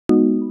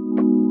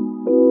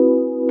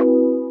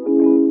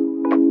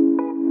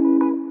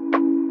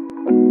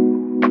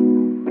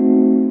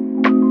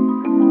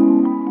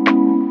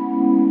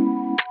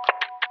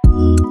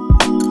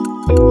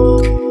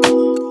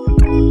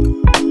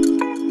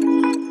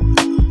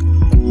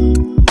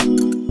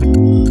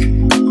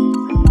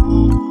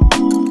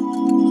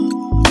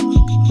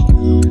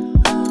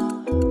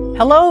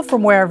Hello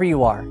from wherever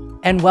you are,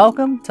 and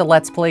welcome to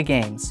Let's Play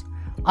Games.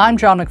 I'm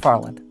John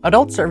McFarland,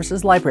 Adult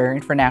Services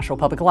Librarian for National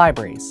Public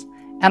Libraries,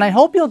 and I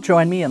hope you'll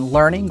join me in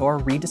learning or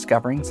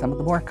rediscovering some of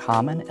the more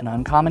common and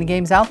uncommon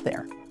games out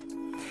there.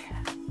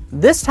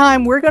 This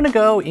time we're going to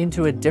go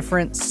into a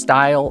different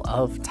style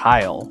of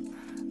tile.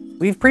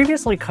 We've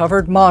previously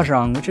covered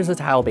Mahjong, which is a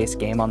tile-based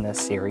game on this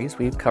series.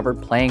 We've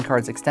covered playing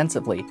cards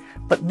extensively,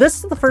 but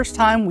this is the first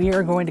time we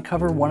are going to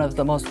cover one of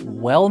the most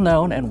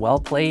well-known and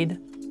well-played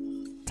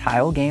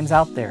tile games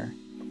out there,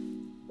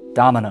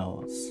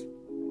 Dominoes.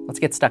 Let's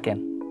get stuck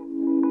in.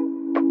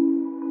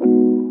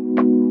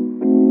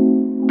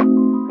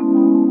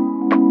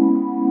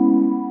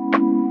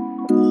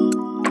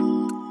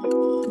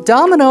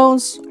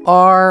 Dominoes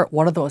are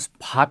one of the most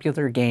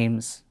popular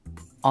games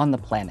on the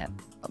planet,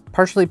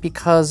 partially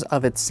because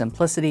of its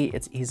simplicity,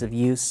 its ease of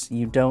use.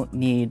 You don't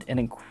need an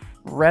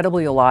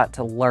incredibly a lot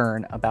to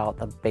learn about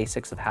the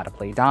basics of how to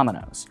play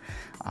dominoes.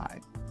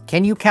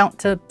 Can you count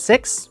to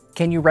 6?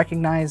 Can you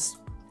recognize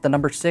the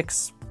number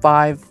 6,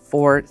 5,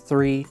 4,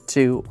 3,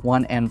 2,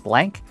 1, and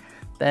blank?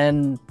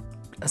 Then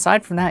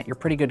aside from that, you're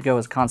pretty good to go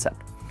as a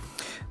concept.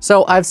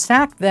 So I've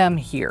stacked them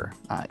here.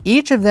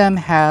 Each of them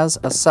has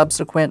a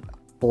subsequent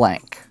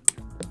blank.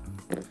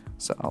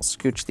 So I'll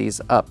scooch these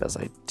up as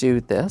I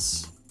do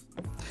this.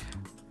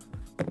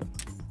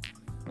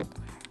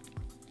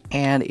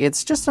 And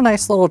it's just a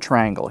nice little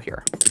triangle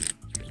here.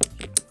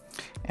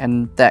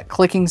 And that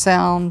clicking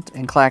sound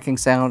and clacking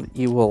sound,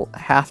 you will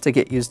have to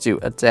get used to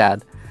a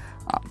tad.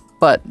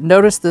 But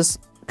notice this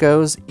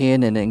goes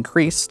in an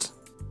increased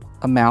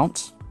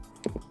amount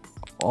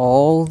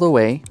all the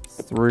way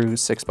through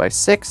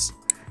 6x6,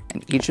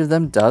 and each of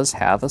them does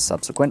have a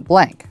subsequent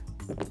blank.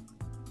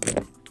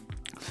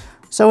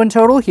 So in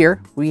total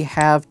here, we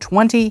have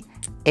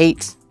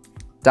 28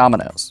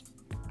 dominoes.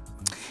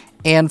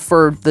 And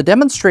for the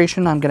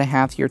demonstration I'm going to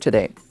have here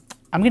today,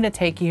 I'm going to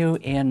take you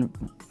in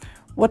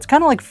what's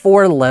kind of like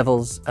 4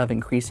 levels of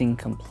increasing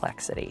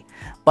complexity.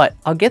 But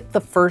I'll get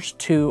the first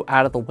 2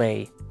 out of the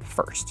way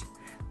first.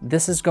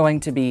 This is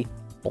going to be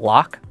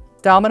block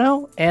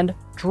domino and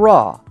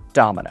draw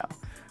domino.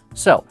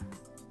 So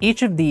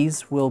each of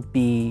these will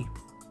be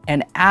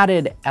an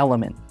added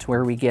element to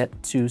where we get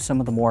to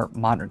some of the more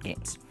modern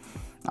games.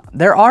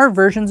 There are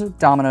versions of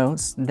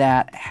dominoes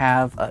that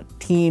have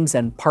teams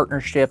and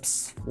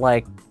partnerships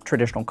like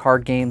traditional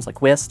card games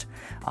like Whist.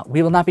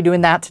 We will not be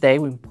doing that today.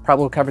 We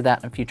probably will cover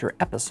that in a future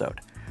episode.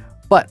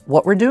 But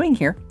what we're doing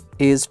here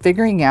is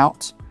figuring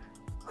out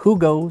who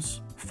goes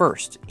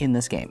first in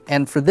this game.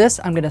 And for this,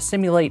 I'm going to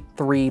simulate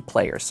 3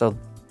 players. So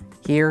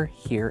here,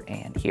 here,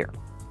 and here.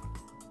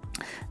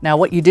 Now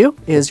what you do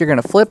is you're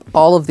going to flip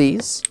all of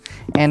these.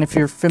 And if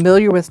you're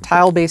familiar with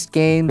tile-based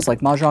games like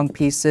Mahjong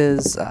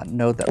pieces,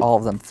 know that all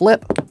of them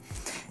flip.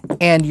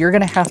 And you're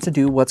going to have to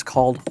do what's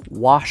called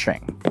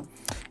washing.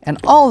 And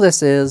all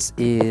this is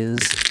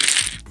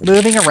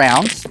moving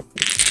around.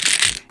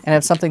 And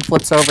if something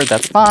flips over,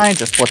 that's fine.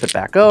 Just flip it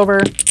back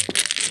over.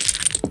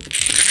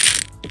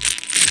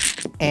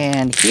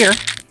 And here,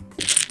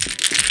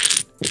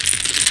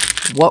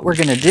 what we're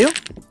going to do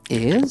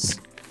is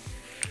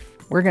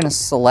we're going to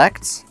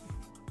select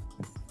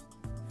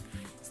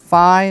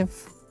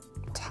 5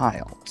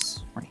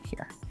 tiles right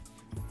here.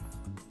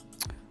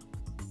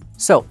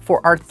 So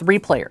for our 3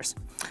 players,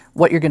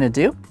 what you're going to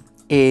do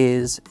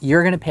is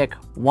you're going to pick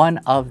one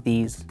of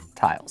these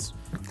tiles.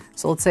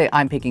 So let's say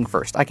I'm picking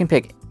first. I can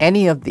pick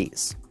any of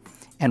these.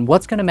 And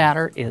what's going to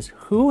matter is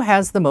who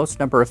has the most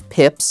number of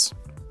pips,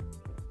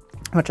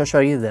 which I'll show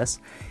you this.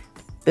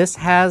 This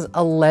has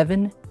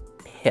 11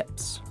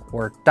 pips,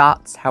 or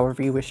dots,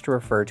 however you wish to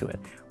refer to it.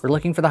 We're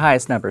looking for the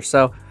highest number,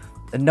 so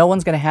no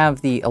one's going to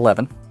have the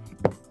 11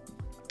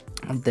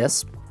 of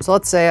this. So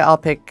let's say I'll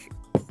pick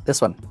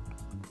this one.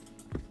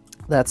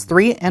 That's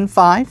 3 and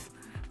 5,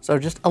 so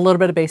just a little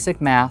bit of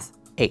basic math,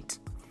 8.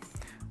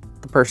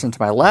 The person to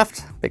my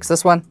left picks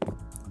this one,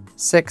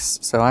 6,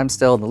 so I'm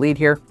still in the lead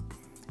here.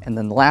 And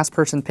then the last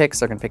person picks,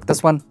 they're going to pick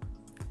this one,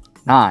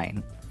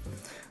 9.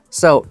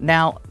 So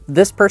now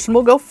this person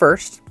will go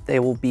first. They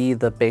will be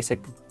the basic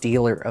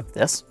dealer of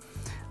this.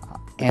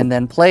 And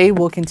then play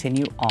will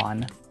continue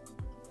on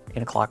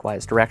in a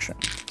clockwise direction.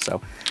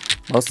 So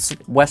most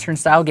Western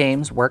style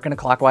games work in a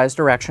clockwise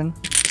direction.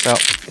 So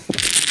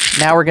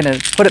now we're going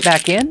to put it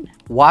back in,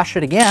 wash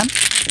it again,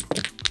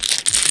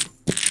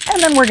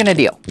 and then we're going to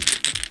deal.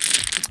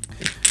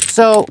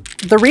 So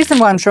the reason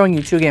why I'm showing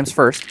you 2 games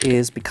first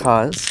is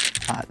because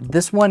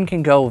this one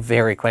can go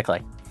very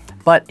quickly,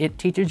 but it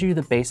teaches you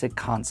the basic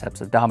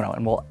concepts of domino,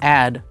 and we'll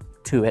add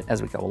to it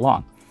as we go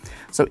along.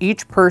 So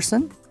each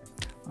person,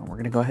 we're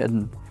going to go ahead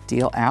and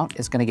deal out,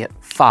 is going to get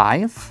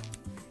 5.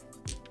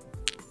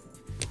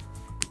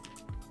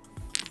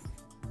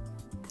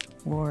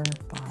 4,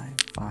 5,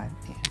 5,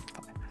 and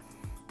 5.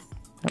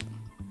 Nope.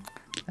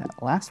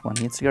 That last one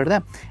needs to go to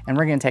them. And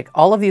we're going to take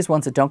all of these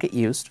ones that don't get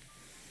used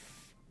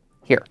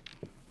here.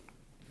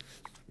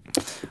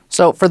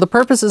 So for the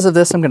purposes of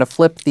this, I'm going to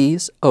flip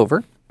these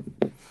over.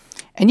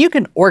 And you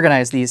can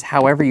organize these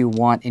however you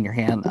want in your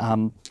hand.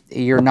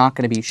 You're not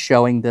going to be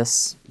showing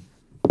this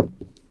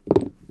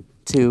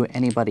to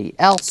anybody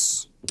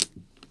else.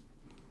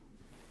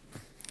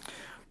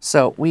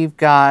 So we've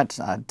got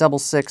double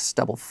 6,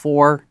 double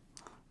 4,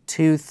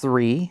 2,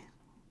 3.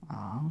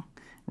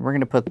 We're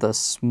going to put the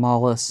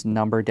smallest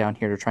number down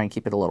here to try and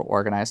keep it a little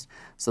organized.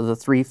 So the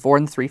 3, 4,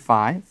 and 3,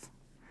 5.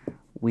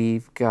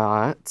 We've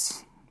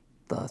got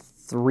the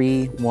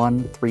 3,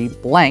 1, 3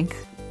 blank.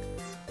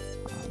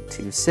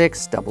 2,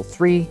 6, double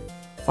 3,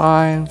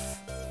 5.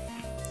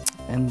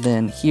 And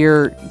then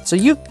here, so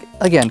you,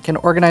 again, can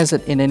organize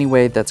it in any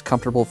way that's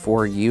comfortable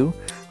for you.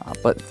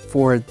 But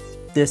for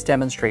this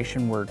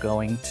demonstration, we're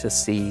going to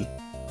see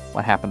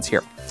what happens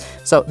here.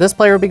 So this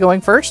player will be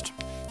going first.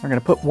 We're going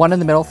to put 1 in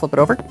the middle, flip it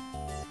over.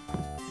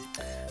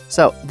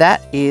 So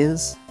that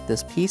is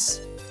this piece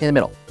in the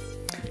middle.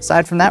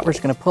 Aside from that, we're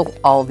just going to pull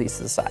all of these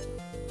to the side.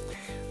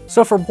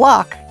 So for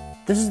block,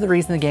 this is the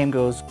reason the game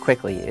goes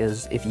quickly,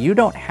 is if you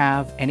don't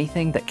have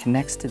anything that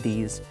connects to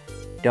these,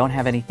 don't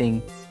have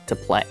anything to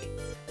play,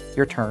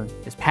 your turn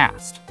is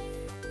passed.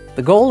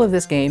 The goal of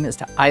this game is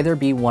to either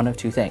be one of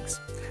two things.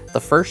 The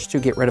first to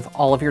get rid of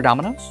all of your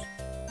dominoes,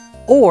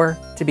 or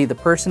to be the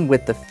person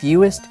with the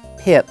fewest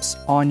pips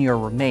on your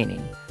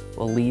remaining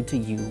will lead to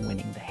you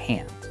winning the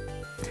hand.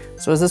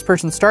 So as this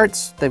person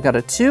starts, they've got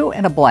a 2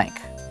 and a blank.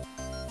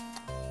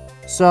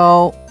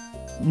 So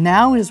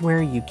now is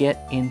where you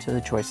get into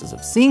the choices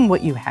of seeing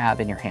what you have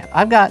in your hand.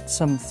 I've got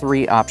some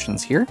 3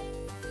 options here.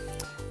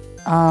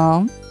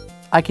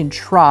 I can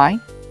try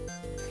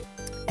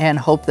and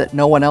hope that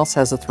no one else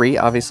has a 3.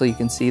 Obviously, you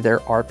can see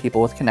there are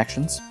people with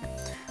connections.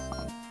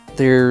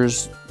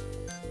 There's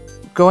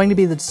going to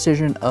be the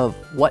decision of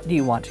what do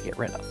you want to get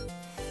rid of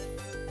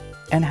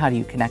and how do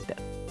you connect it.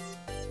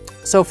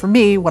 So for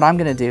me, what I'm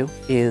going to do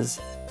is,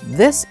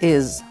 this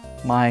is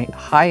my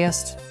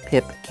highest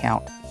pip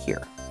count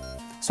here.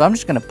 So I'm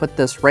just going to put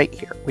this right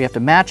here. We have to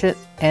match it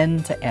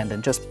end to end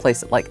and just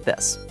place it like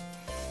this.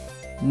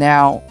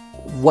 Now,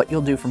 what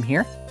you'll do from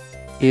here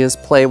is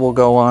play will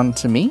go on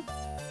to me.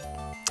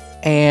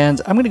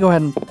 And I'm going to go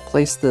ahead and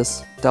place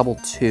this double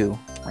 2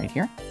 right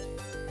here.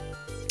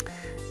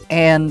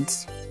 And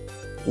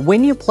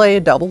when you play a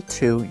double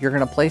 2, you're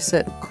going to place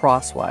it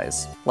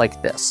crosswise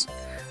like this.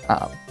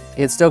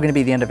 It's still going to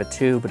be the end of a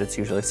 2, but it's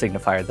usually a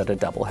signifier that a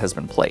double has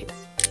been played.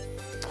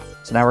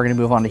 So now we're going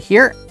to move on to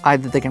here.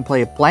 Either they can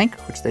play a blank,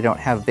 which they don't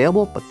have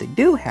available, but they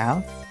do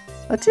have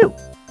a 2.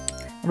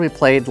 It'll be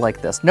played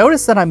like this.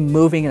 Notice that I'm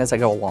moving as I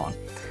go along.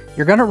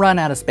 You're going to run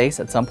out of space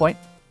at some point.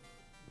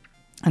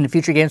 And in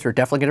future games, we're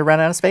definitely going to run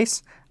out of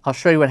space. I'll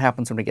show you what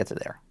happens when we get to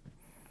there.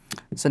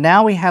 So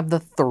now we have the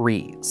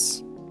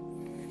 3s.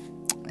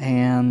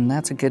 And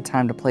that's a good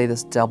time to play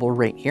this double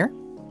right here.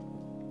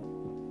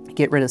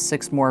 Get rid of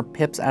 6 more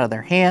pips out of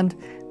their hand.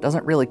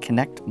 Doesn't really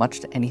connect much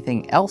to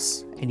anything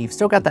else. And you've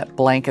still got that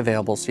blank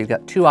available, so you've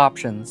got 2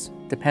 options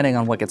depending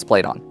on what gets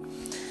played on.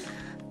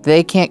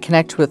 They can't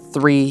connect with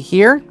 3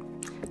 here.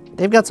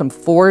 They've got some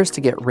 4s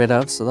to get rid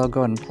of, so they'll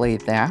go ahead and play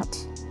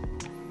that.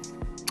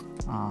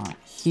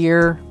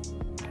 Here,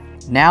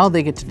 now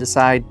they get to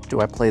decide,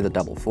 do I play the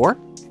double 4?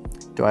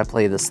 Do I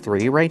play this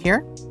 3 right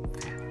here?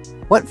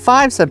 What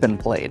 5s have been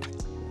played?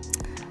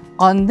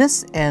 On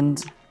this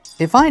end,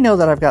 if I know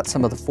that I've got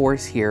some of the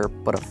 4s here,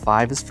 but a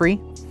 5 is free,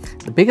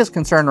 the biggest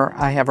concern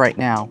I have right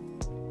now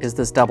is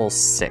this double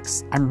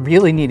 6. I'm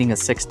really needing a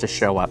 6 to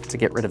show up to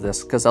get rid of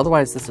this, because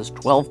otherwise this is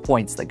 12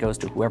 points that goes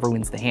to whoever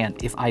wins the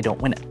hand if I don't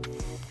win it.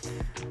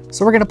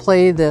 So we're going to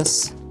play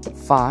this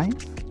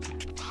 5.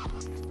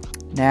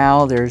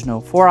 Now there's no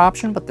 4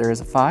 option, but there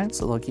is a 5,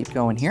 so they'll keep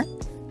going here.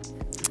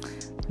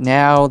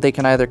 Now they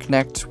can either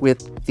connect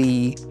with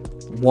the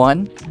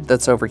 1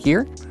 that's over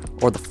here,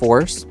 or the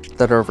 4s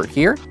that are over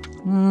here.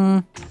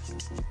 We'll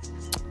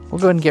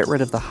go ahead and get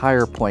rid of the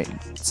higher point.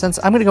 Since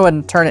I'm going to go ahead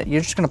and turn it,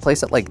 you're just going to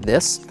place it like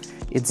this.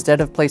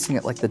 Instead of placing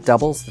it like the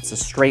doubles, it's a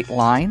straight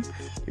line.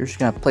 You're just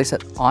going to place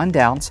it on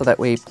down so that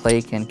way play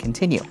can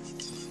continue.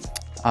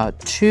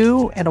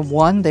 2 and a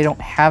 1, they don't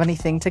have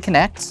anything to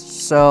connect,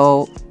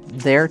 so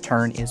their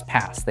turn is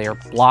passed. They are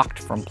blocked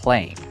from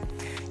playing.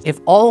 If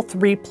all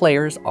 3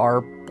 players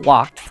are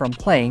blocked from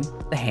playing,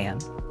 the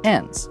hand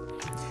ends.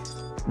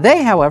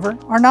 They, however,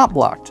 are not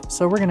blocked,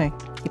 so we're going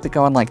to keep it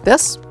going like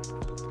this.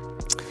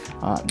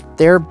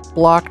 They're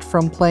blocked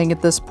from playing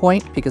at this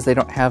point because they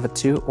don't have a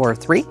 2 or a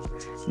 3.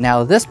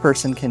 Now this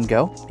person can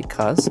go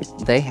because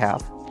they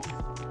have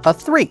a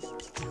 3.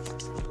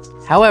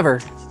 However,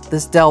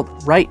 this dealt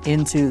right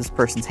into this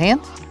person's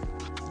hand.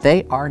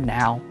 They are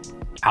now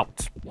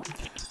out.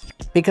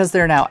 Because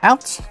they're now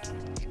out,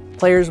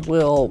 players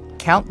will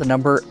count the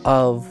number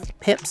of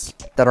pips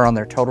that are on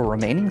their total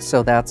remaining.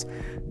 So that's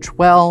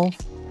 12,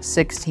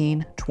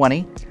 16,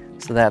 20.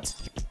 So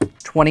that's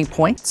 20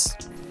 points.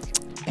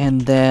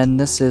 And then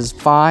this is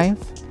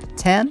 5,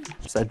 10.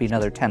 So that'd be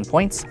another 10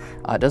 points.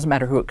 It doesn't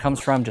matter who it comes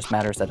from, just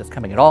matters that it's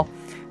coming at all.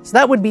 So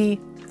that would be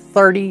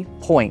 30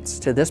 points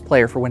to this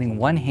player for winning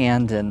one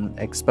hand and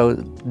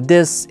expose.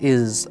 This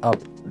is a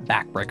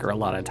backbreaker a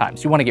lot of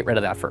times. You want to get rid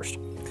of that first.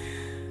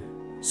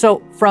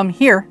 So from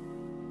here,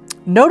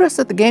 notice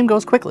that the game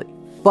goes quickly,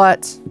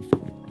 but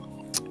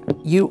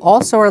you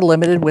also are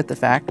limited with the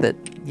fact that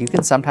you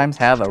can sometimes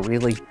have a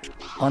really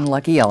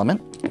unlucky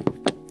element,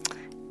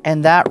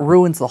 and that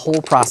ruins the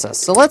whole process.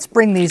 So let's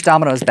bring these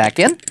dominoes back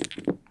in,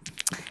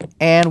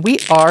 and we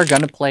are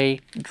going to play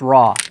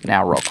draw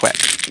now real quick.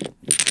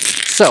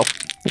 So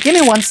give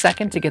me 1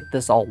 second to get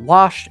this all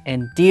washed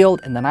and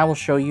dealed, and then I will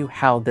show you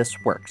how this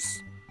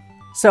works.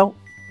 So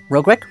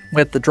real quick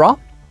with the draw,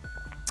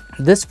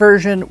 this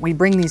version, we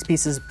bring these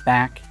pieces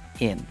back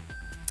in.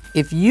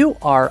 If you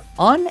are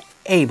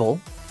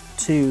unable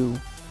to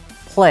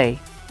play,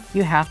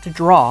 you have to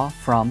draw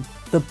from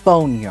the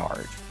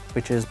boneyard,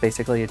 which is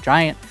basically a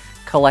giant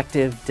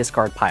collective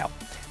discard pile.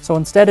 So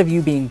instead of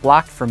you being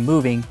blocked from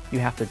moving, you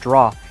have to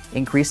draw,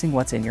 increasing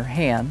what's in your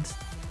hand,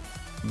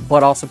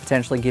 but also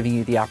potentially giving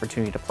you the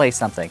opportunity to play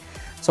something.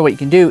 So what you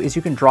can do is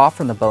you can draw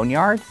from the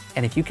boneyard,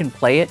 and if you can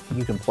play it,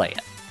 you can play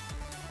it.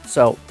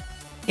 So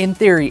in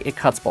theory, it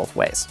cuts both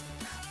ways,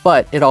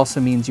 but it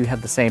also means you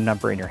have the same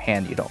number in your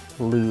hand. You don't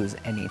lose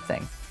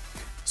anything.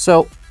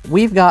 So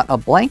we've got a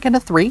blank and a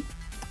 3,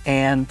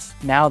 and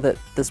now that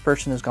this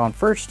person has gone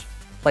first,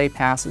 play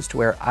passes to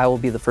where I will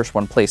be the first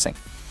one placing.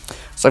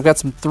 So I've got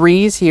some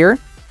 3s here.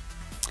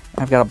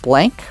 I've got a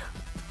blank.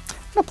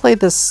 I'm gonna play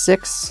this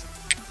 6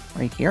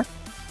 right here.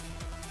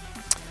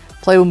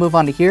 Play will move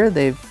on to here.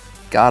 They've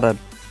got a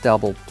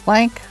double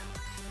blank.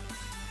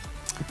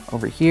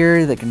 Over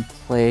here, they can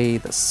play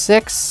the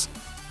 6.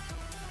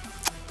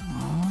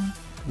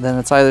 Then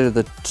it's either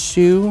the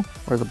 2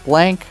 or the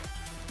blank.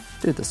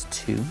 Do this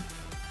 2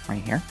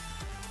 right here.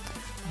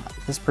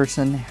 This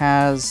person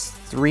has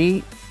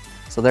 3,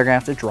 so they're gonna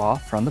have to draw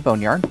from the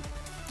boneyard.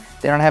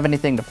 They don't have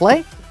anything to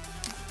play,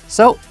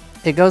 so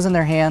it goes in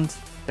their hand.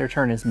 Their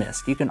turn is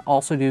missed. You can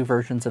also do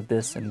versions of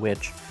this in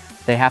which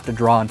they have to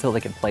draw until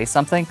they can play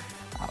something,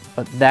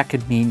 but that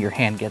could mean your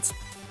hand gets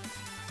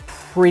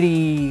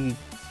pretty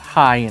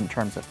high in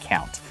terms of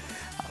count.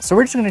 So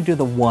we're just going to do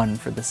the 1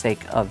 for the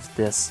sake of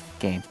this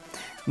game.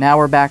 Now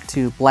we're back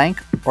to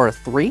blank or a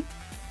 3.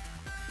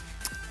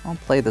 I'll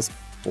play this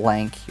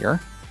blank here.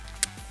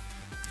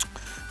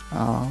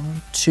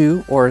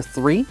 2 or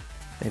 3.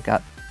 They've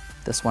got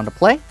this one to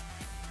play.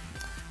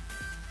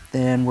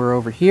 Then we're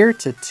over here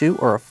to 2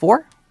 or a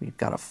 4. We've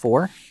got a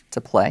 4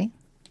 to play.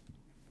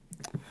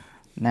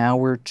 Now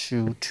we're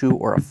to 2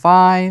 or a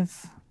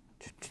 5.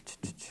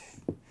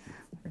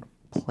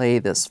 Play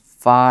this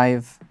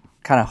 5,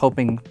 kind of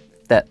hoping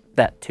that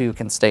that 2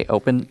 can stay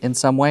open in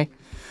some way.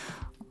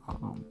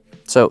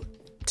 So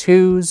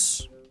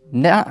 2s,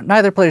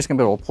 neither player's gonna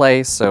be able to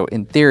play, so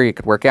in theory it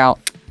could work out.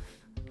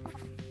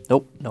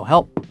 Nope, no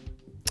help.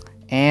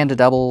 And a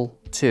double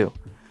 2.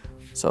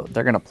 So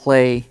they're gonna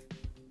play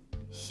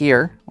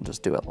here. We'll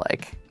just do it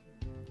like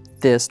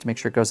this to make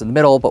sure it goes in the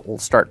middle, but we'll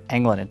start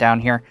angling it down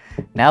here.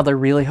 Now they're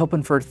really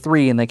hoping for a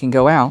 3 and they can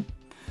go out.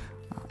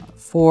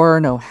 4,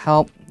 no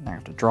help. I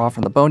have to draw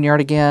from the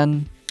boneyard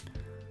again.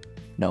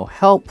 No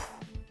help.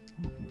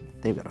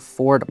 They've got a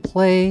 4 to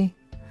play.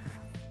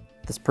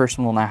 This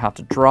person will now have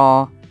to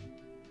draw.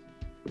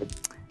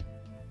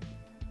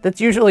 That's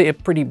usually a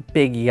pretty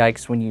big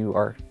yikes when you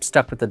are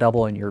stuck with the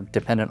double and you're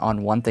dependent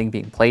on one thing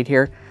being played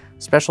here,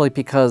 especially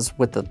because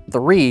with the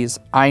 3s,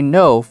 I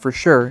know for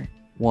sure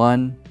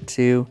 1,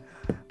 2,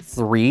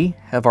 3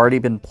 have already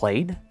been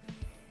played.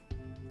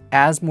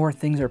 As more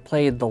things are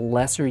played, the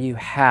lesser you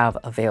have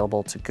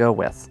available to go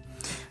with.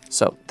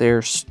 So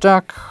they're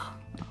stuck.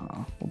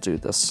 We'll do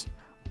this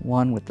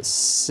 1 with the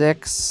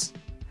 6.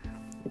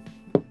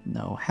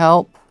 No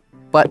help,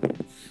 but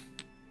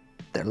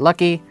they're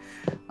lucky.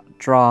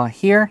 Draw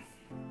here.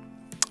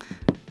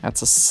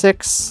 That's a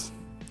 6.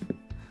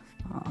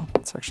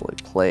 Let's actually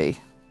play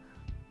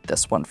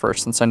this one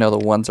first, since I know the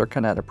 1s are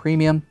kind of at a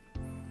premium.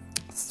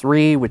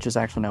 3, which is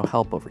actually no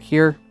help over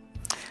here.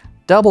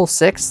 Double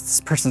 6.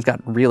 This person's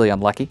gotten really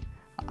unlucky.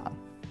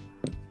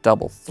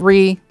 Double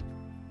 3.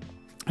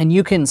 And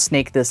you can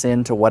snake this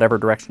into whatever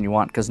direction you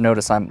want, because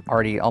notice I'm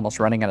already almost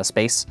running out of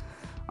space.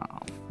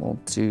 We'll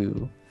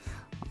do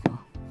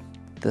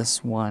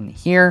this one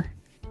here.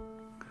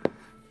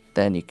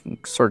 Then you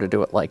can sort of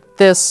do it like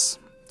this.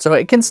 So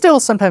it can still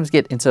sometimes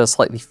get into a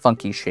slightly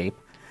funky shape.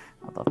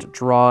 I'll have to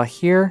draw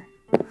here.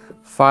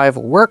 5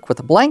 will work with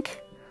a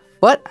blank,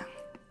 but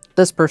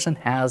this person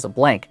has a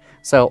blank.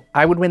 So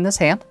I would win this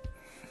hand.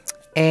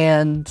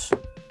 And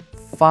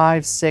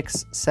 5,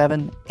 6,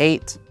 7,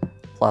 8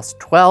 plus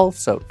 12,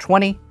 so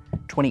 20,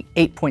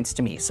 28 points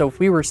to me. So if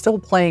we were still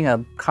playing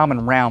a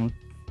common round,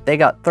 they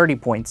got 30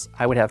 points,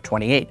 I would have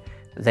 28,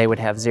 they would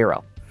have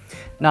 0.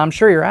 Now I'm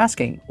sure you're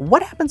asking,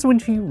 what happens when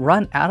you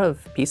run out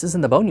of pieces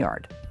in the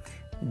boneyard?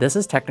 This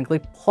is technically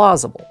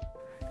plausible.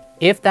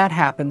 If that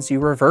happens, you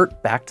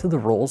revert back to the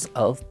rules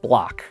of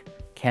block.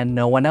 Can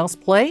no one else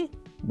play?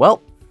 Well,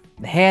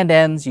 the hand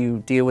ends,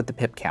 you deal with the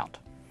pip count.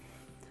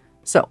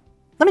 So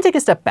let me take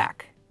a step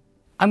back.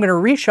 I'm going to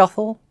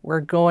reshuffle, we're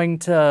going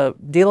to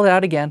deal it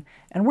out again,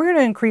 and we're going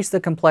to increase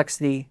the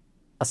complexity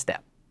a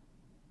step.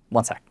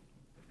 1 sec.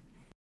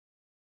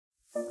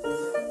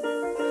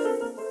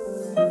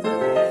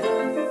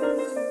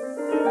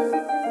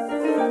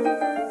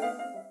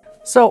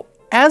 So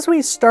as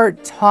we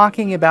start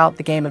talking about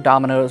the game of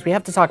dominoes, we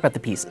have to talk about the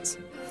pieces.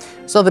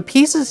 So the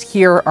pieces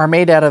here are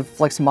made out of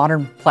like some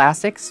modern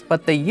plastics,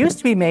 but they used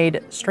to be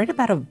made straight up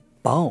out of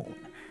bone,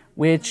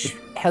 which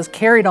has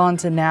carried on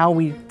to now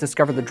we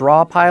discover the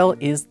draw pile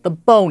is the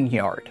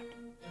boneyard.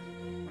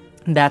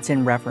 That's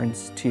in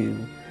reference to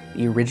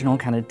the original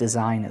kind of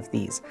design of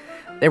these.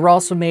 They were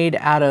also made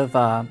out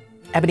of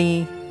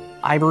ebony,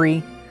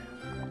 ivory.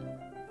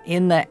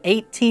 In the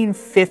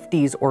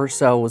 1850s or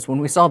so was when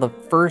we saw the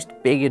first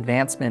big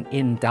advancement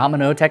in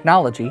domino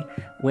technology,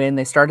 when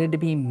they started to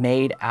be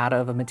made out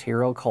of a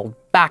material called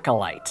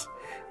bakelite,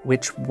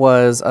 which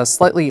was a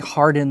slightly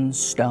hardened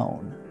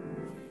stone.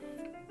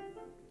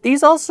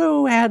 These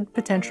also had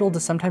potential to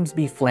sometimes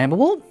be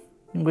flammable,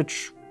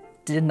 which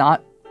did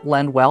not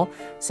lend well,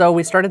 so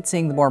we started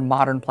seeing the more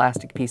modern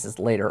plastic pieces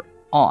later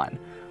on.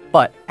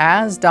 But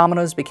as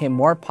dominoes became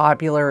more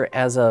popular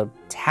as a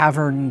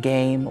tavern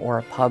game or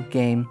a pub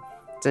game,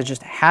 to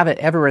just have it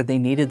everywhere, they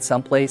needed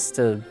someplace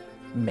to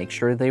make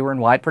sure they were in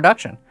wide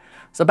production.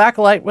 So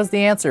bakelite was the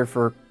answer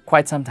for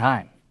quite some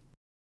time.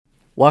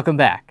 Welcome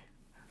back.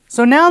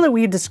 So now that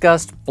we've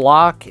discussed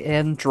block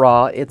and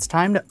draw, it's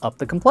time to up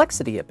the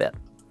complexity a bit.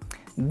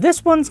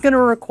 This one's going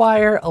to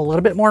require a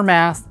little bit more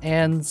math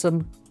and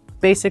some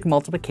basic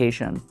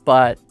multiplication,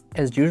 but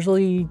as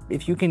usually,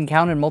 if you can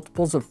count in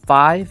multiples of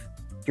 5,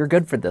 you're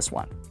good for this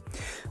one.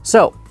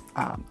 So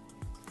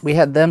we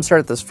had them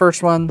start at this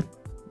first one,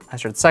 I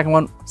started the second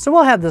one, so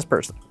we'll have this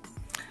person.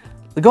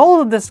 The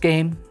goal of this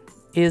game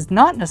is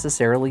not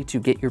necessarily to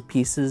get your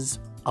pieces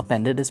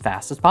upended as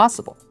fast as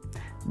possible.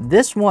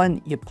 This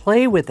one, you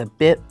play with a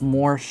bit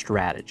more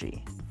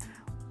strategy.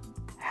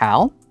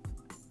 How?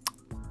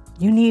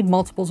 You need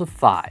multiples of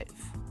 5.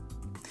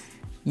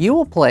 You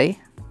will play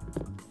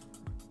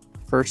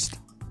first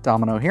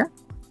domino here.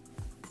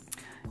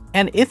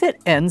 And if it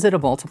ends at a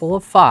multiple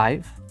of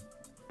 5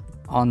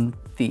 on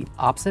the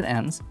opposite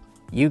ends,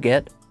 you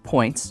get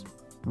points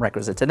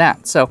requisite to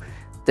that. So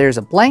there's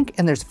a blank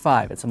and there's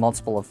 5. It's a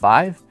multiple of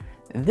 5.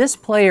 This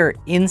player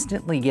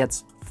instantly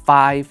gets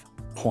 5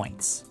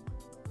 points.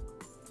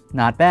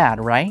 Not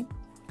bad, right?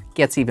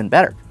 Gets even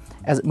better.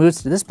 As it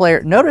moves to this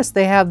player, notice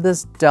they have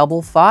this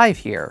double 5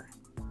 here.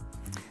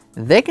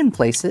 They can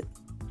place it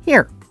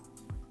here.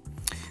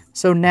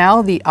 So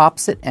now the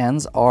opposite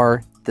ends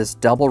are this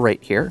double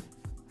right here.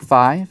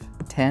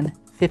 5, 10,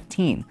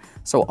 15.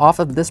 So off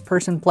of this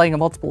person playing a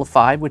multiple of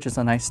 5, which is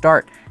a nice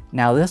start,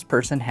 now this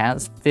person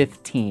has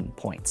 15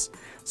 points.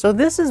 So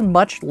this is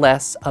much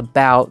less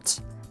about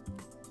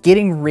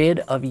getting rid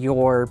of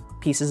your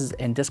pieces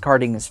and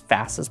discarding as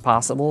fast as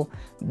possible.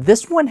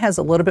 This one has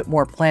a little bit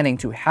more planning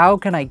to how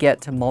can I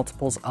get to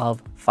multiples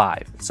of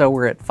 5. So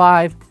we're at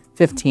 5,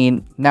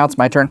 15, now it's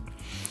my turn.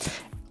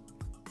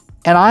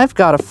 And I've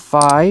got a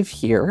 5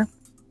 here,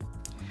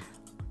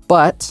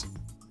 but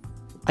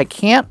I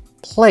can't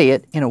play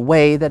it in a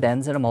way that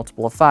ends in a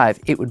multiple of 5.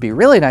 It would be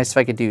really nice if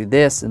I could do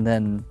this and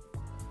then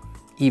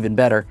even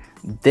better,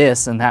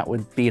 this, and that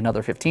would be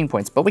another 15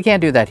 points, but we can't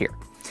do that here.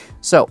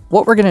 So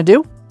what we're gonna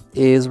do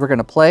is we're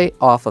gonna play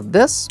off of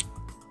this.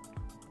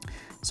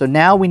 So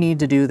now we need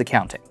to do the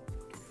counting.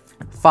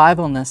 5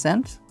 on this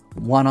end,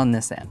 1 on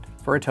this end,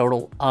 for a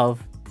total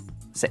of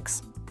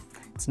 6.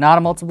 It's not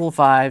a multiple of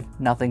 5,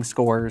 nothing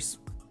scores,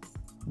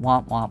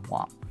 womp, womp,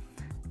 womp.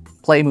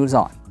 Play moves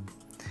on.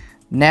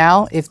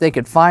 Now, if they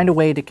could find a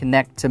way to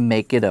connect to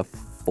make it a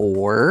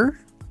 4,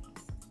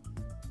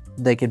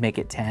 they could make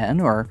it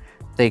 10, or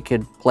they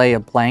could play a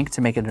blank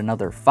to make it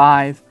another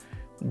 5.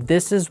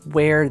 This is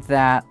where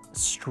that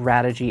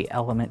strategy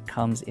element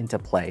comes into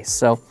play.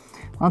 So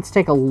let's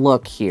take a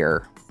look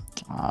here.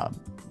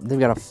 They've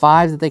got a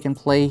 5 that they can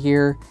play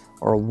here,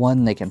 or a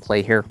 1 they can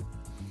play here.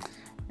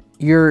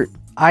 Your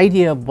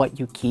idea of what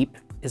you keep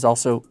is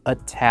also a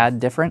tad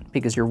different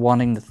because you're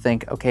wanting to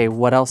think, okay,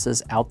 what else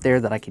is out there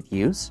that I could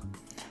use?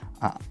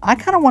 I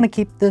kind of want to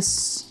keep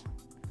this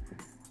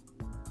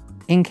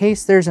in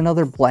case there's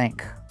another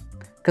blank.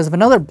 Because if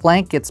another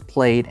blank gets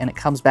played and it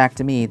comes back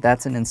to me,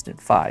 that's an instant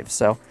 5.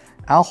 So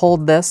I'll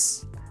hold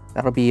this.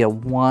 That'll be a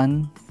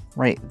 1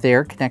 right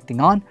there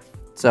connecting on.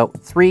 So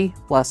 3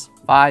 plus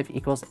 5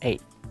 equals 8,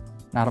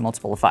 not a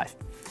multiple of 5.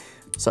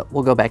 So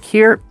we'll go back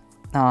here.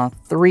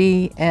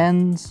 3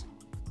 ends.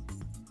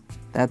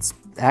 That's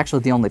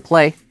actually the only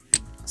play.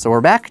 So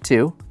we're back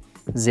to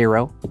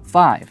 0,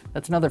 5.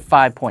 That's another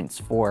 5 points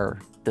for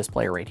this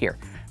player right here.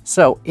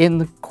 So in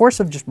the course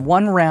of just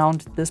one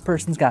round, this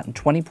person's gotten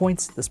 20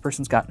 points, this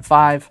person's gotten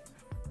 5.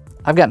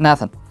 I've got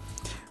nothing.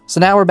 So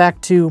now we're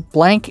back to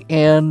blank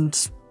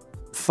and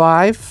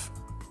 5.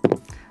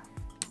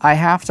 I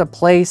have to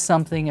play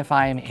something if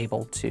I am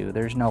able to.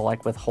 There's no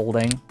like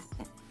withholding.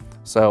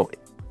 So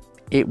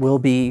it will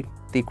be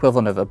the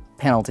equivalent of a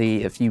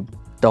penalty if you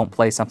don't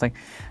play something.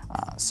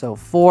 So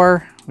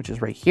 4, which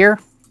is right here.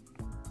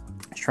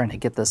 Just trying to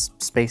get this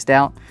spaced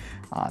out.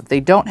 They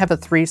don't have a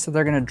 3, so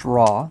they're going to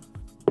draw.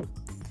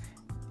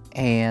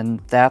 And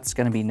that's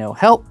going to be no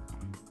help.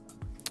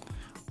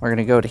 We're going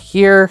to go to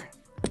here.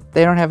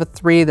 They don't have a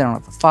 3, they don't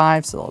have a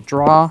 5, so they'll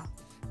draw.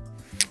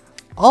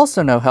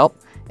 Also no help.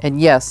 And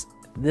yes,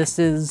 this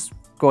is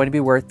going to be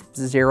worth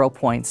 0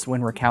 points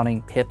when we're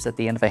counting pips at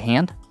the end of a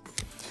hand.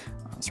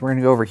 So we're going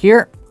to go over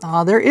here.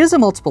 There is a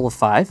multiple of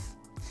 5.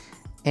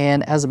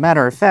 And as a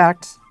matter of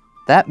fact,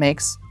 that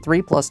makes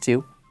 3 plus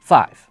 2,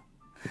 5.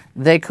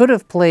 They could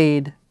have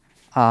played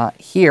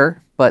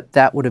here, but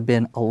that would have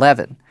been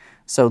 11.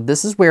 So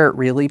this is where it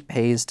really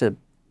pays to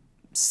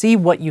see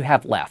what you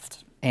have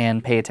left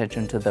and pay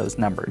attention to those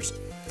numbers.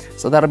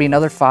 So that'll be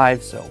another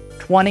 5, so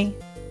 20,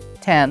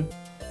 10,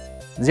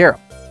 0.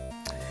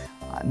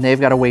 And they've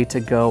got a way to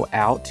go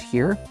out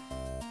here.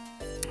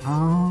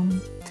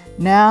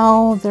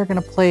 Now they're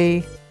going to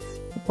play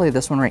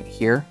this one right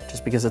here,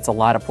 just because it's a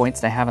lot of points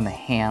to have in the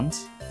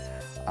hands.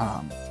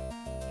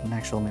 And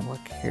actually, let me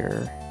look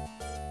here.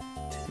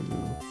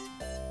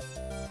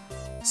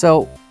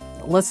 So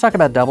let's talk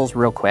about doubles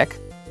real quick.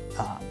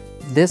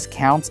 This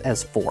counts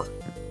as 4.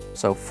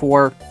 So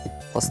 4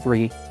 plus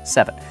 3,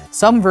 7.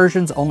 Some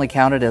versions only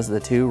count it as the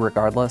 2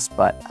 regardless,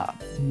 but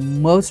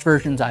most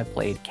versions I've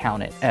played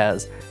count it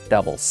as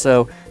doubles.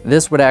 So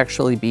this would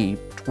actually be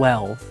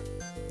 12.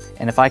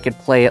 And if I could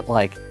play it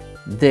like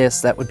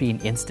this, that would be an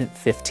instant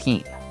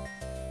 15.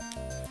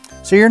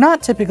 So you're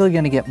not typically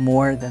going to get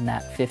more than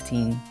that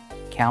 15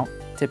 count,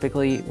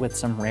 typically, with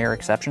some rare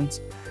exceptions.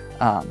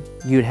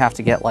 You'd have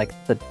to get like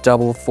the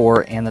double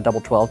 4 and the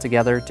double 12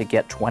 together to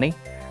get 20.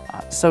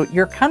 So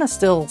you're kind of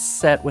still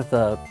set with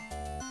a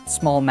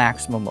small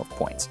maximum of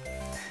points.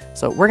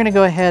 So we're going to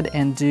go ahead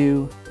and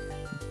do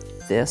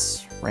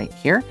this right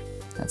here.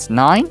 That's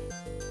 9.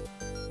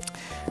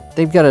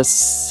 They've got a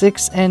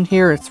 6 end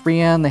here, a 3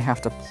 end they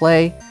have to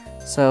play.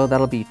 So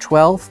that'll be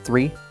 12,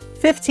 3,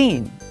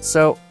 15.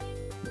 So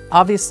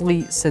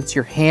obviously, since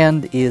your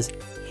hand is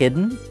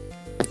hidden,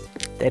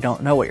 they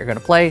don't know what you're going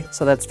to play.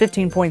 So that's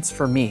 15 points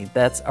for me.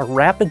 That's a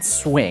rapid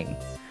swing.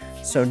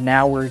 So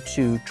now we're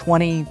to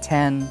 20,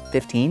 10,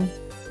 15.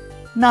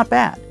 Not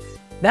bad.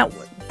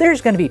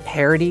 There's going to be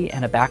parity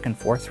and a back and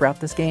forth throughout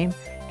this game,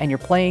 and you're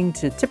playing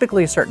to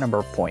typically a certain number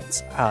of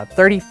points.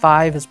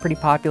 35 is pretty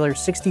popular.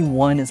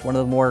 61 is one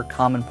of the more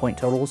common point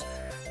totals,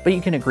 but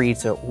you can agree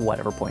to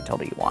whatever point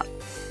total you want.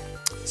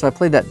 So I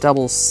played that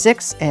double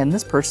 6, and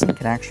this person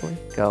can actually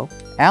go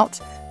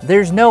out.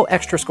 There's no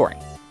extra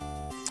scoring.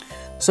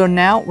 So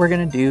now we're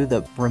going to do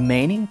the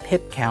remaining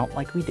pip count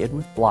like we did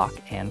with block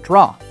and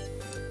draw.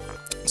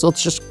 So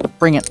let's just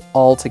bring it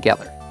all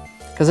together,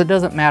 because it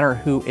doesn't matter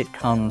who it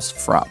comes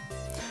from.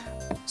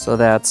 So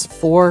that's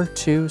 4,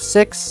 2,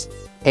 6,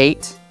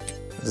 8,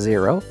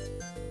 0,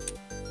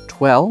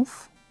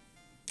 12,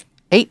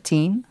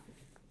 18,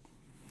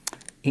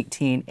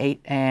 18,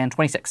 8, and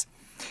 26.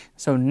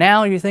 So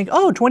now you think,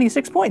 oh,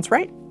 26 points,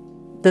 right?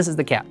 This is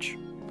the catch.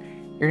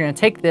 You're going to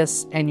take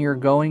this and you're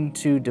going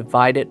to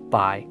divide it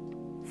by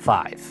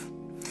 5.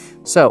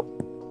 So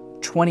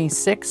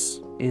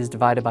 26 is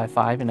divided by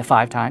 5 into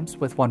 5 times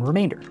with 1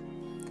 remainder.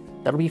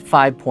 That'll be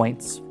 5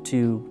 points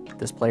to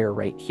this player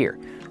right here.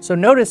 So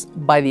notice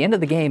by the end of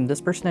the game, this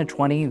person had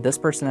 20, this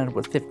person ended up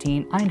with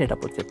 15, I ended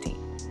up with 15.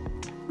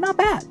 Not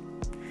bad.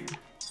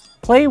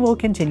 Play will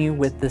continue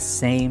with the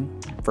same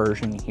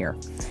version here.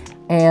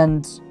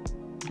 And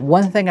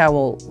one thing I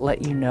will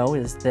let you know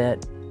is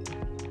that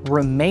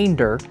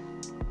remainder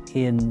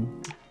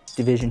in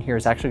division here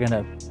is actually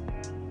going to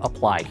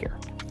apply here.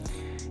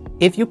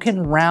 If you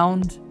can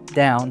round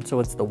down, so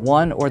it's the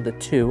 1 or the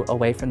 2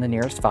 away from the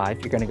nearest 5,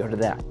 you're going to go to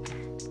that.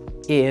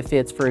 If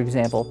it's, for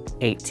example,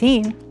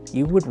 18,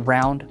 you would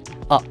round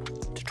up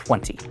to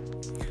 20.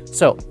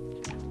 So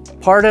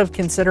part of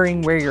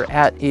considering where you're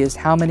at is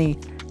how many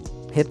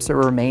pips are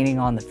remaining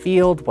on the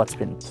field, what's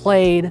been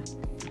played,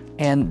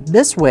 and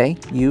this way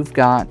you've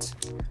got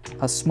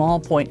a small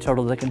point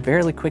total that can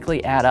fairly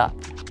quickly add up.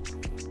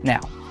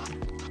 Now,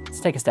 let's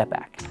take a step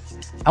back.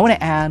 I want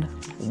to add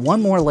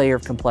one more layer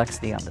of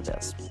complexity onto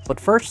this, but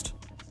first,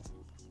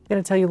 I'm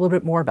going to tell you a little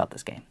bit more about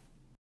this game.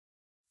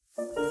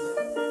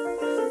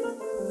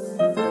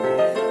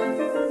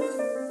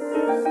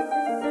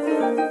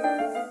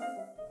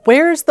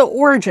 Where's the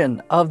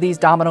origin of these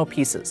domino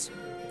pieces?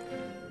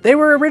 They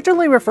were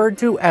originally referred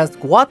to as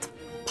guat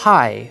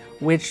pai,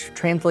 which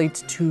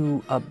translates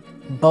to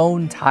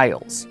bone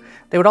tiles.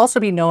 They would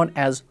also be known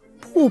as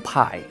pu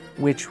pai,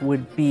 which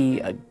would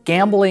be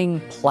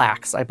gambling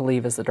plaques, I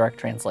believe is the direct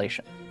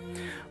translation.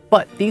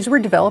 But these were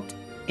developed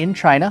in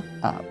China,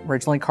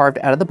 originally carved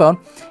out of the bone,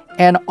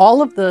 and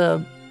all of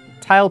the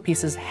tile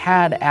pieces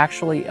had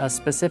actually a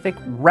specific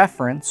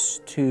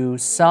reference to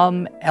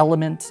some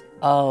element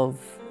of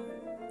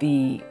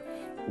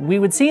we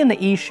would see in the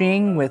I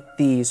Ching with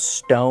these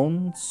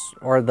stones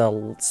or the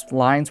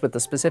lines with the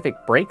specific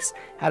breaks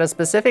had a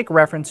specific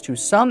reference to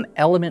some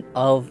element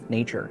of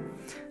nature.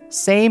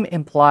 Same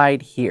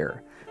implied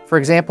here. For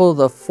example,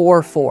 the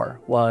 4-4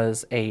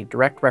 was a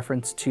direct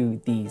reference to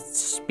the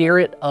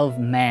spirit of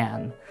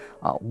man.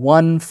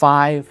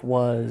 1-5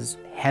 was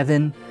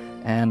heaven,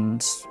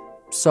 and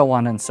so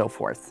on and so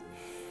forth.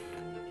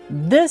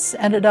 This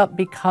ended up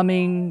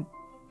becoming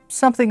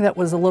something that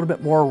was a little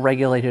bit more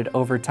regulated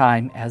over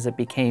time as it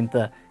became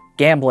the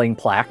gambling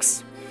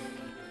plaques.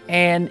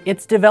 And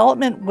its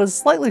development was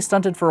slightly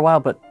stunted for a while,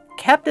 but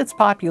kept its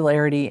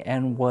popularity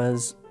and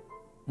was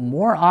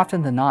more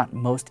often than not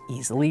most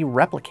easily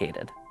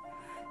replicated.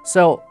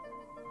 So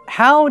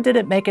how did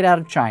it make it out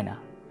of China?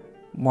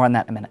 More on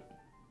that in a minute.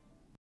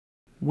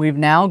 We've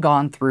now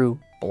gone through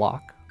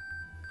block,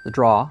 the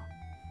draw,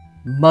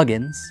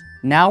 muggins.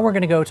 Now we're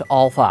going to go to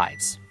all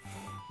fives.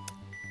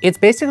 It's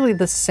basically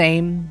the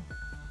same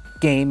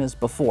game as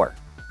before,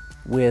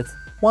 with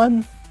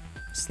one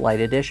slight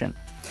addition.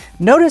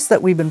 Notice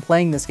that we've been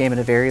playing this game in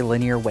a very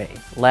linear way.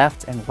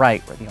 Left and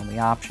right were the only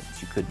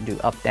options. You couldn't do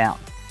up, down.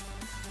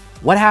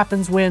 What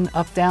happens when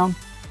up, down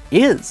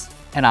is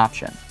an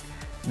option?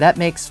 That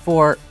makes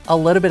for a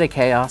little bit of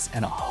chaos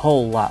and a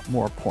whole lot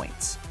more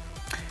points.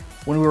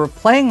 When we were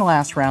playing the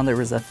last round, there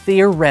was a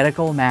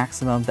theoretical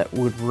maximum that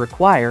would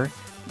require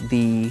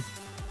the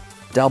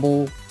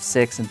double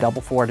 6 and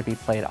double 4 to be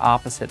played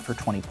opposite for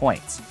 20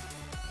 points.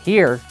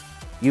 Here,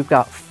 you've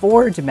got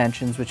 4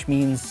 dimensions, which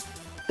means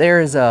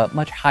there is a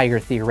much higher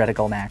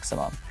theoretical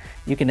maximum.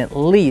 You can at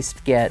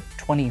least get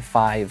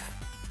 25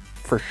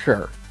 for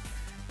sure.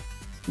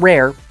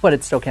 Rare, but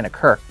it still can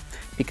occur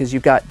because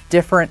you've got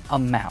different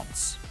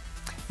amounts.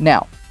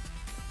 Now,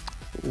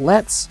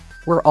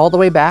 we're all the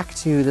way back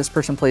to this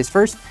person plays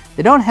first.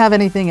 They don't have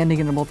anything ending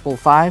in a multiple of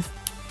 5,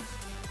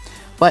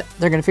 but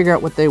they're going to figure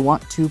out what they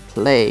want to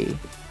play.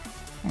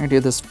 I'm going to do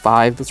this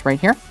 5 that's right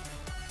here,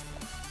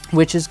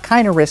 which is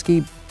kind of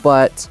risky,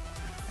 but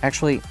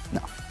actually,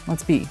 no.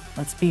 Let's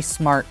be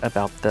smart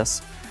about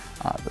this.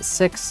 The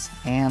 6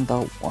 and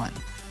the 1.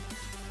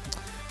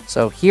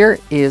 So here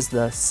is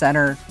the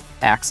center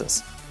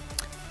axis.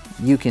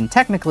 You can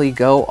technically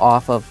go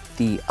off of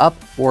the up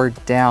or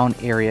down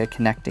area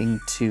connecting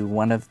to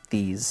one of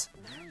these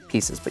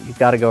pieces, but you've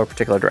got to go a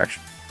particular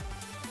direction.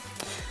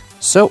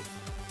 So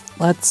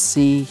let's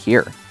see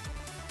here.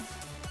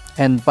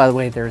 And by the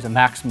way, there's a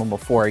maximum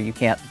of 4. You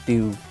can't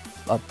do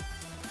a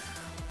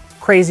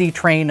crazy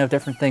train of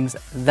different things.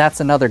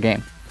 That's another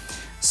game.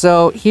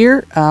 So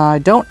here, I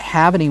don't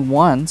have any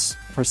 1s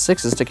or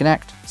 6s to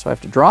connect, so I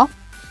have to draw.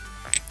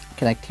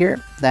 Connect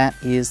here. That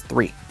is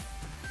 3.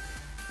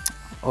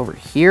 Over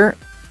here,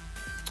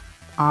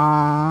 do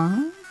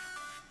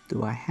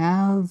I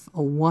have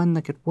a 1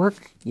 that could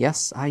work?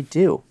 Yes, I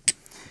do.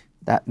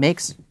 That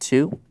makes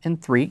 2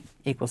 and 3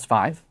 equals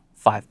 5.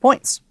 5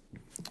 points.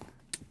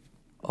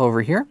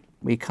 Over here,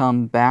 we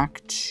come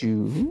back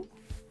to,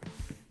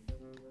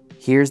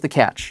 here's the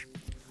catch.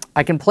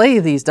 I can play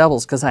these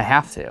doubles because I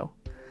have to,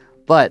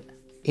 but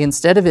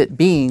instead of it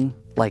being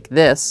like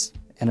this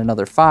and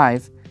another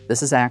 5,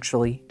 this is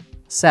actually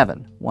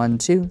 7. 1,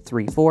 2,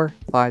 3, 4,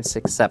 5,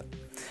 6, 7.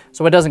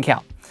 So it doesn't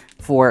count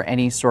for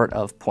any sort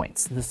of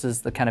points. This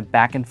is the kind of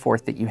back and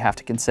forth that you have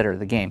to consider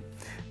the game.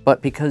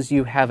 But because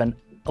you have an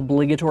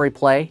obligatory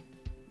play,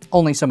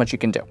 only so much you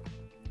can do.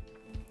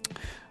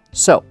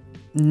 So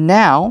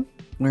now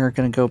we're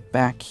going to go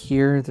back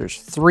here.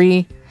 There's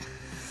 3.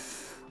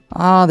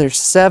 There's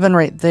 7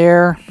 right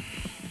there.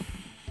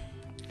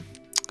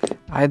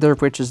 Either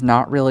of which is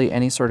not really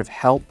any sort of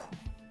help.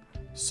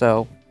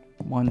 So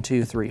 1,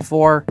 2, 3,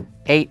 4,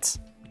 8.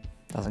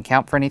 Doesn't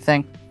count for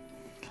anything.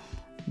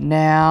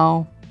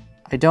 Now,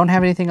 I don't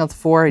have anything off the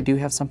 4. I do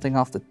have something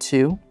off the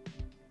 2.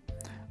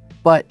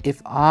 But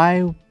if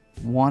I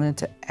wanted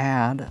to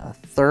add a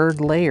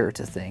 3rd layer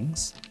to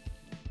things,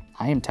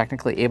 I am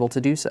technically able to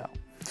do so.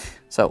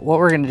 So what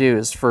we're going to do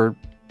is, for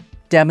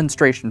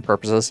demonstration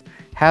purposes,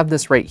 have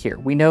this right here.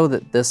 We know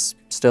that this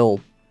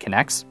still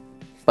connects,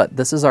 but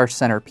this is our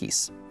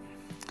centerpiece.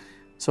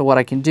 So what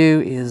I can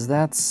do is,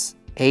 that's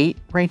 8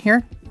 right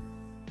here.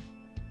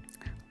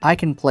 I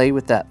can play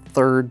with that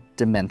 3rd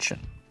dimension.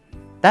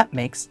 That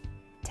makes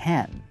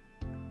 10.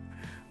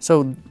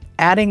 So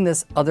adding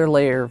this other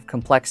layer of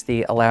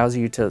complexity allows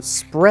you to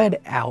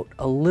spread out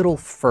a little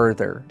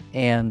further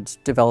and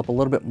develop a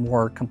little bit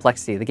more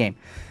complexity of the game.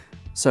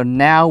 So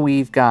now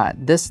we've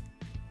got, this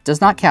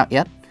does not count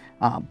yet,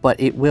 but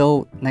it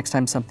will next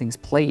time something's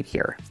played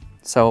here.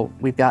 So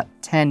we've got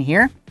 10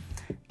 here,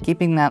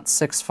 keeping that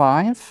 6,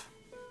 5.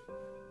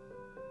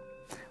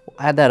 We'll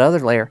add that other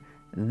layer.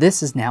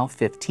 This is now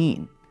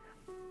 15.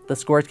 The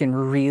scores can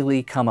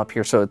really come up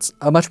here, so it's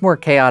a much more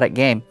chaotic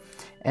game.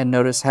 And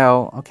notice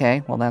how,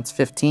 okay, well that's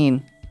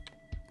 15.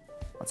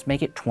 Let's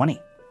make it 20.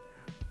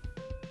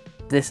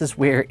 This is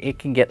where it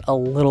can get a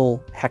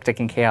little hectic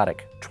and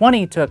chaotic.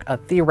 20 took a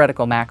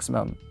theoretical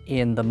maximum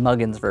in the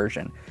Muggins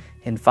version.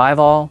 In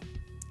 5-all,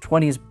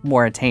 20 is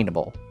more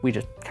attainable. We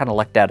just kind of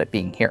lucked out at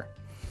being here.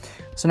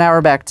 So now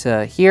we're back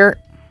to here.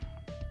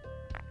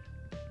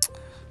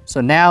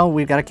 So now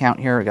we've got a count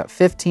here. We've got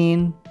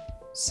 15,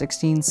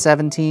 16,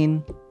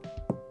 17.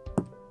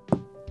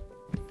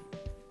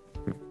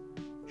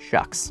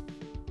 Shucks.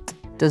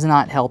 Does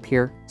not help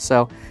here.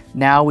 So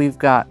now we've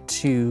got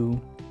to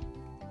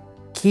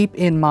keep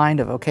in mind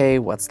of, okay,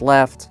 what's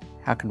left?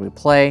 How can we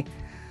play?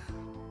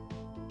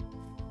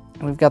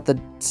 And we've got the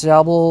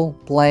double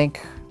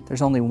blank.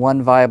 There's only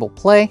one viable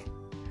play,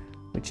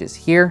 which is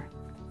here.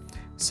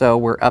 So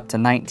we're up to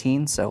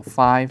 19. So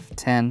 5,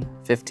 10,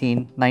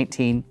 15,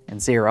 19,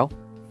 and 0.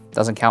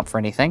 doesn't count for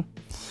anything.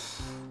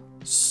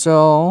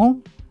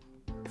 So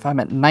if I'm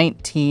at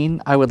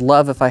 19, I would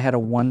love if I had a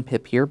 1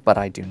 pip here, but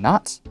I do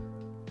not.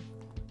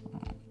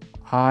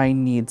 I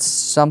need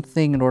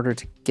something in order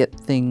to get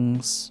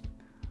things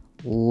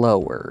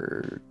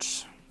lowered.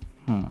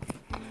 And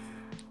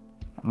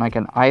I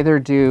can either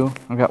do,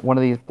 I've got one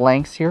of these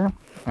blanks here,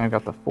 and I've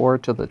got the 4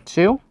 to the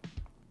 2.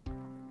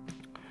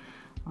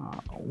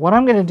 What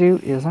I'm going to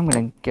do is I'm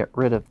going to get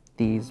rid of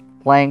these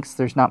blanks.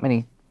 There's not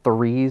many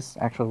 3s.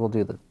 Actually, we'll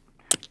do the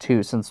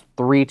 2 since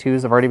 3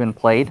 2s have already been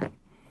played.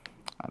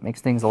 It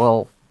makes things a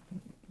little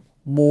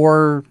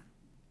more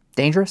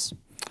dangerous.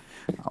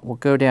 We'll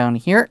go down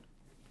here,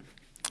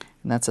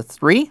 and that's a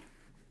 3.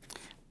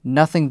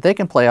 Nothing they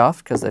can play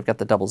off because they've got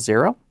the double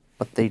 0,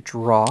 but they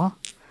draw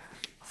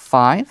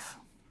 5.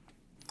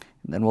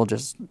 And then we'll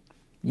just,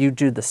 you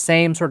do the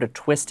same sort of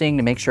twisting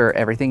to make sure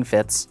everything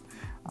fits.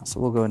 So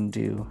we'll go and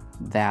do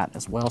that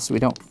as well so we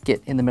don't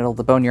get in the middle of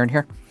the boneyard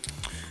here.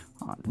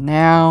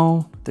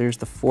 Now there's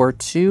the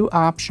 4-2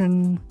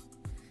 option.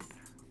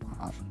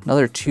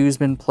 Another 2's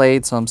been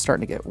played, so I'm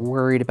starting to get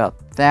worried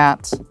about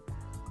that.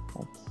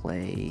 We'll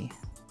play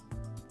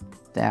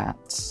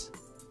that.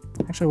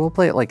 Actually, we'll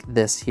play it like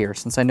this here,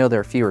 since I know there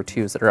are fewer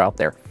 2's that are out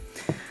there.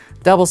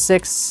 Double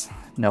 6,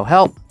 no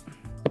help,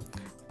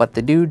 but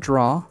they do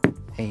draw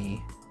a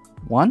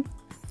 1.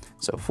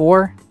 So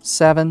 4,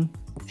 7,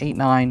 8,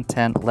 9,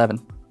 10,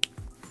 11.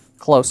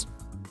 Close.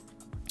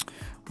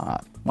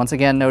 Once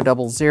again, no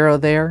double 0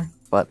 there,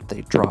 but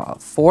they draw a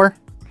 4.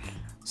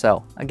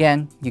 So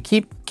again, you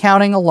keep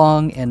counting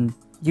along, and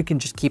you can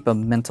just keep a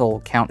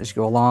mental count as you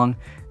go along.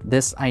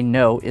 This I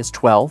know is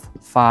 12,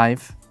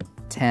 5,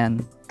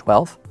 10,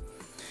 12.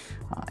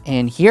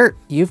 And here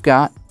you've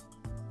got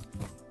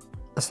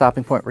a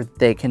stopping point where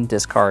they can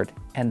discard,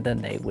 and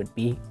then they would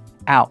be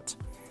out.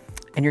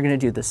 And you're going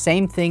to do the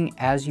same thing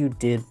as you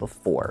did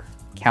before.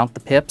 Count the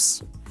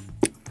pips.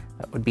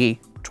 That would be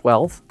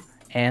 12.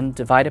 And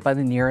divide it by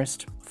the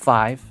nearest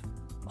 5,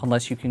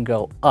 unless you can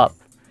go up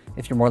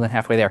if you're more than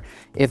halfway there.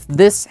 If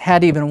this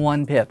had even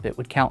 1 pip, it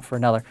would count for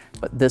another,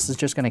 but this is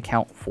just going to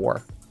count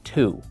for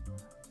 2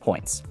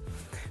 points.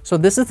 So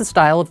this is the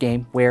style of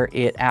game where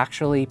it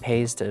actually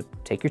pays to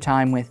take your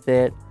time with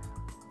it,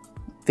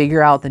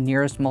 figure out the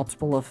nearest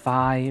multiple of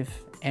 5,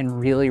 and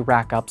really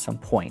rack up some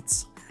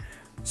points.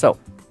 So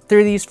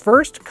through these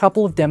first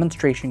couple of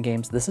demonstration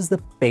games, this is the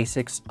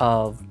basics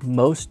of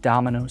most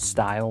domino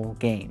style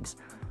games.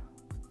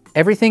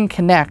 Everything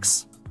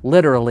connects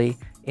literally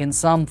in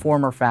some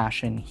form or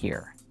fashion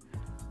here.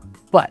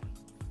 But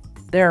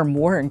there are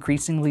more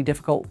increasingly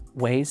difficult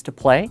ways to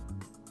play.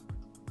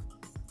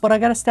 But I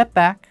gotta step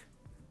back.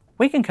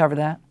 We can cover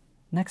that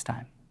next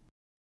time.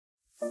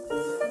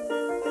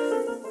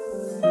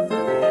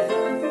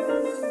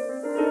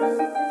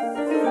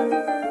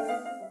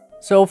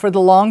 So for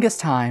the longest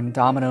time,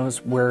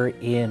 dominoes were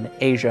in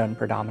Asia and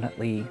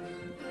predominantly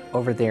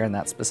over there in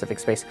that specific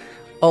space.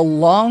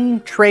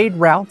 Along trade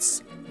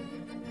routes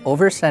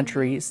over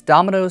centuries,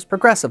 dominoes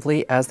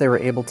progressively, as they were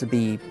able to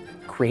be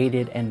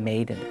created and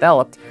made and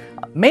developed,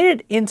 made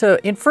it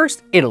in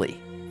first Italy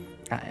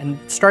and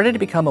started to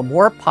become a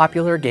more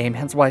popular game,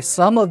 hence why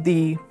some of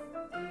the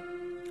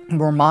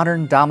more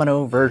modern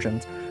domino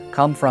versions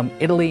come from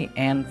Italy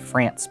and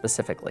France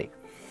specifically.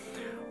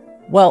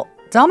 Well,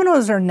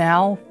 dominoes are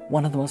now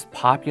one of the most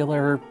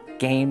popular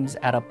games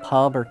at a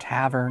pub or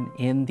tavern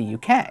in the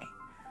UK.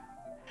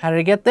 How did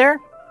it get there?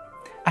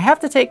 I have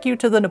to take you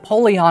to the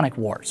Napoleonic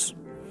Wars.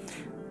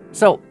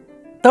 So,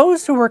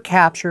 those who were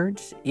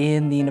captured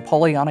in the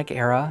Napoleonic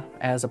era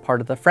as a part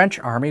of the French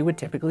army would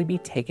typically be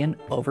taken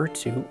over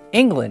to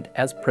England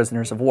as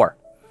prisoners of war.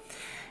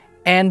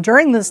 And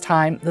during this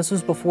time, this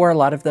was before a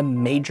lot of the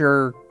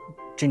major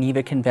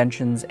Geneva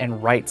Conventions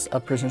and rights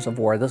of prisoners of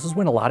war. This is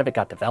when a lot of it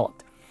got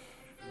developed.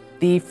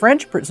 The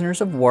French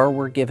prisoners of war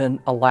were given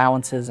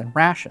allowances and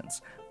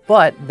rations,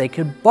 but they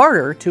could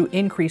barter to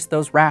increase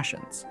those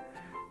rations.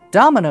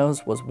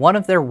 Dominoes was one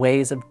of their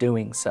ways of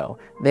doing so.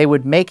 They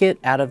would make it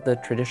out of the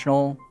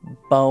traditional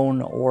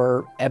bone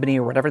or ebony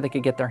or whatever they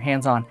could get their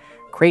hands on,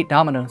 create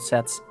domino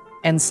sets,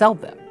 and sell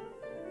them.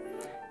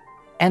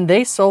 And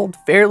they sold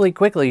fairly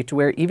quickly to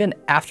where even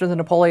after the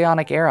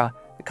Napoleonic era,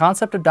 the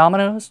concept of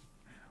dominoes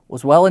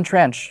was well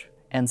entrenched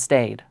and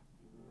stayed.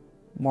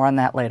 More on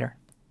that later.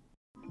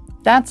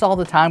 That's all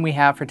the time we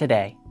have for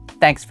today.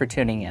 Thanks for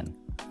tuning in.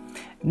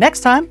 Next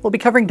time, we'll be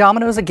covering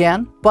dominoes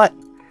again, but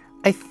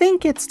I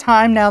think it's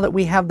time now that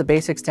we have the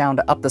basics down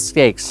to up the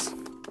stakes.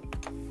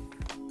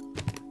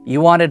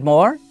 You wanted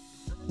more?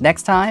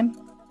 Next time,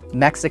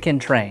 Mexican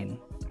Train.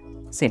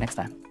 See you next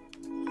time.